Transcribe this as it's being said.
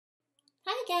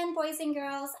Hi again, boys and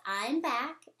girls. I'm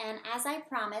back, and as I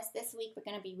promised, this week we're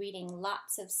going to be reading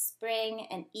lots of spring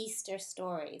and Easter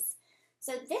stories.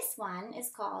 So this one is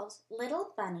called Little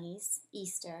Bunny's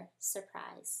Easter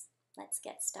Surprise. Let's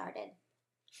get started.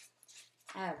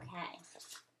 Okay.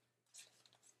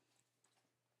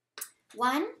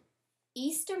 One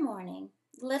Easter morning,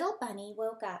 Little Bunny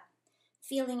woke up,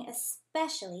 feeling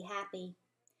especially happy.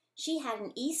 She had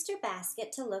an Easter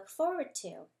basket to look forward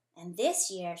to. And this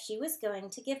year she was going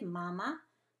to give Mama,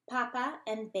 Papa,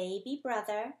 and baby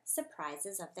brother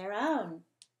surprises of their own.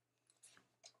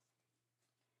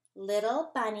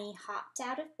 Little Bunny hopped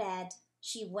out of bed.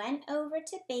 She went over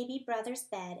to baby brother's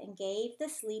bed and gave the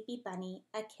sleepy bunny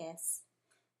a kiss.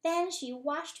 Then she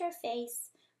washed her face,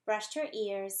 brushed her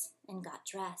ears, and got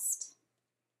dressed.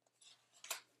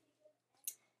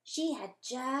 She had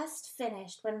just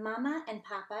finished when Mama and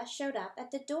Papa showed up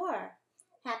at the door.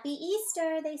 "Happy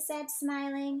Easter," they said,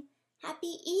 smiling.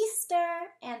 "Happy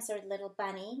Easter," answered Little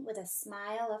Bunny with a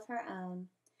smile of her own.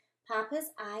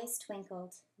 Papa's eyes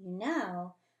twinkled. "You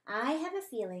know, I have a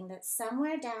feeling that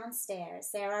somewhere downstairs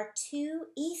there are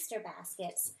 2 Easter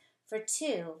baskets for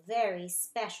 2 very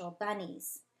special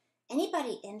bunnies.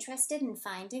 Anybody interested in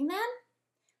finding them?"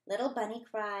 Little Bunny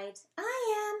cried.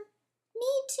 "I am."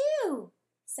 "Me too,"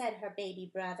 said her baby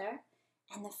brother,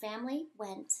 and the family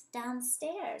went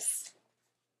downstairs.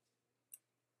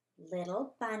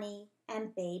 Little Bunny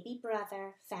and baby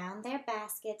brother found their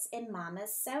baskets in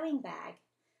Mama's sewing bag.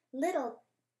 Little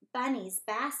Bunny's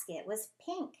basket was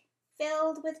pink,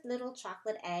 filled with little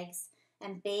chocolate eggs,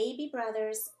 and baby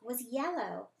brother's was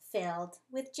yellow, filled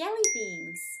with jelly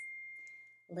beans.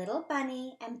 Little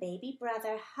Bunny and baby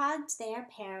brother hugged their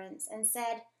parents and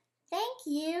said, "Thank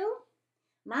you."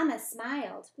 Mama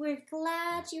smiled. "We're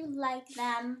glad you like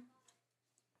them."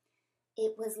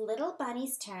 It was Little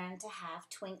Bunny's turn to have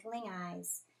twinkling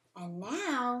eyes. "And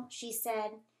now," she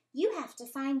said, "you have to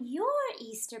find your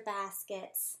Easter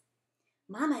baskets."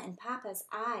 Mama and Papa's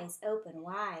eyes opened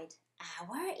wide.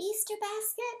 "Our Easter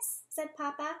baskets?" said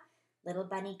Papa. Little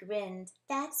Bunny grinned.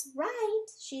 "That's right,"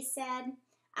 she said.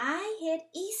 "I hid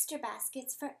Easter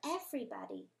baskets for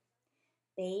everybody."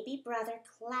 Baby brother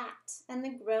clapped and the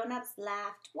grown-ups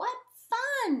laughed. "What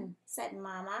fun!" said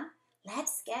Mama.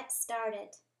 "Let's get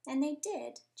started." And they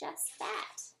did just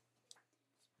that.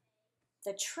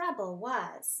 The trouble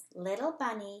was, Little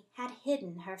Bunny had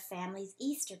hidden her family's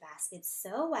Easter baskets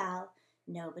so well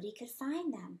nobody could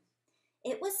find them.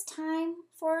 It was time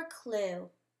for a clue.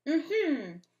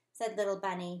 Said Little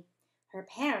Bunny. Her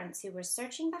parents, who were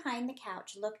searching behind the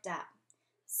couch, looked up.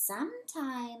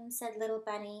 "Sometimes," said Little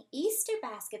Bunny, "Easter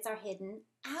baskets are hidden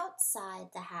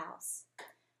outside the house."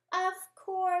 "Of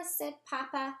course," said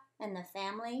Papa, and the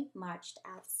family marched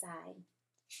outside.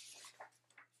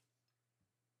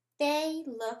 They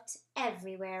looked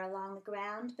everywhere along the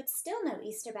ground, but still no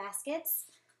Easter baskets.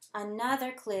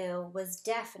 Another clue was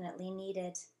definitely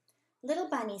needed. Little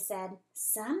Bunny said,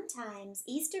 "Sometimes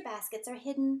Easter baskets are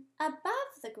hidden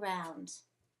above the ground."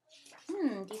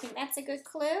 Do you think that's a good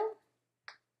clue?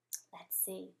 Let's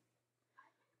see.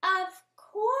 "Of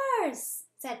course,"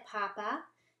 said Papa,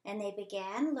 and they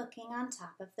began looking on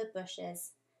top of the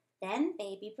bushes. Then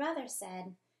baby brother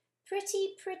said,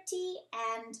 "Pretty, pretty,"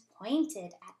 and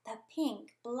pointed at the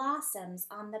pink blossoms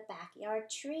on the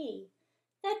backyard tree.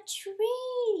 "The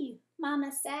tree,"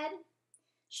 Mama said.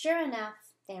 Sure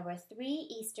enough, there were 3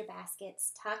 Easter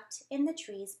baskets tucked in the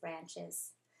tree's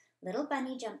branches. Little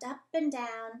Bunny jumped up and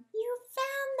down. "You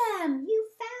found them! You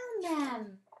found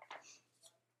them!"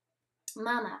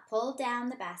 Mama pulled down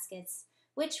the baskets,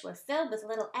 which were filled with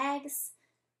little eggs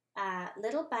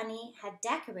Little Bunny had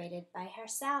decorated by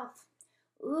herself.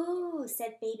 "Ooh,"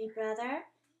 said baby brother.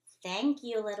 "Thank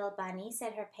you, Little Bunny,"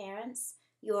 said her parents.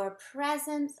 "Your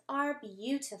presents are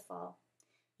beautiful."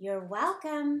 "You're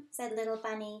welcome," said Little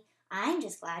Bunny. "I'm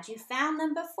just glad you found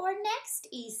them before next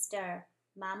Easter."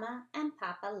 Mama and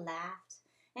Papa laughed,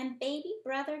 and baby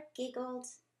brother giggled.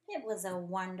 It was a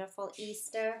wonderful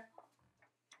Easter.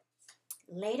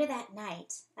 Later that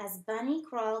night, as Bunny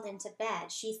crawled into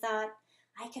bed, she thought,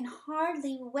 "I can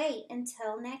hardly wait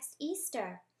until next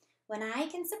Easter, when I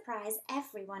can surprise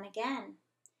everyone again."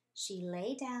 She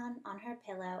lay down on her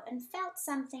pillow and felt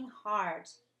something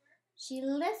hard. She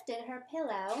lifted her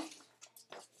pillow.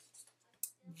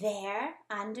 There,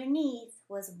 underneath,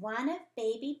 was one of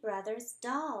baby brother's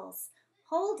dolls,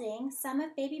 holding some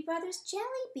of baby brother's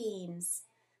jelly beans.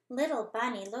 Little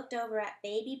Bunny looked over at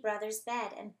baby brother's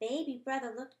bed, and baby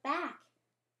brother looked back,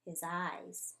 his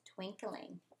eyes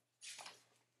twinkling.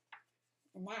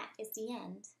 And that is the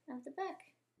end of the book.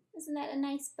 Isn't that a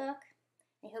nice book?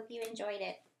 I hope you enjoyed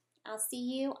it. I'll see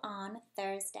you on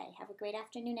Thursday. Have a great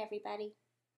afternoon, everybody.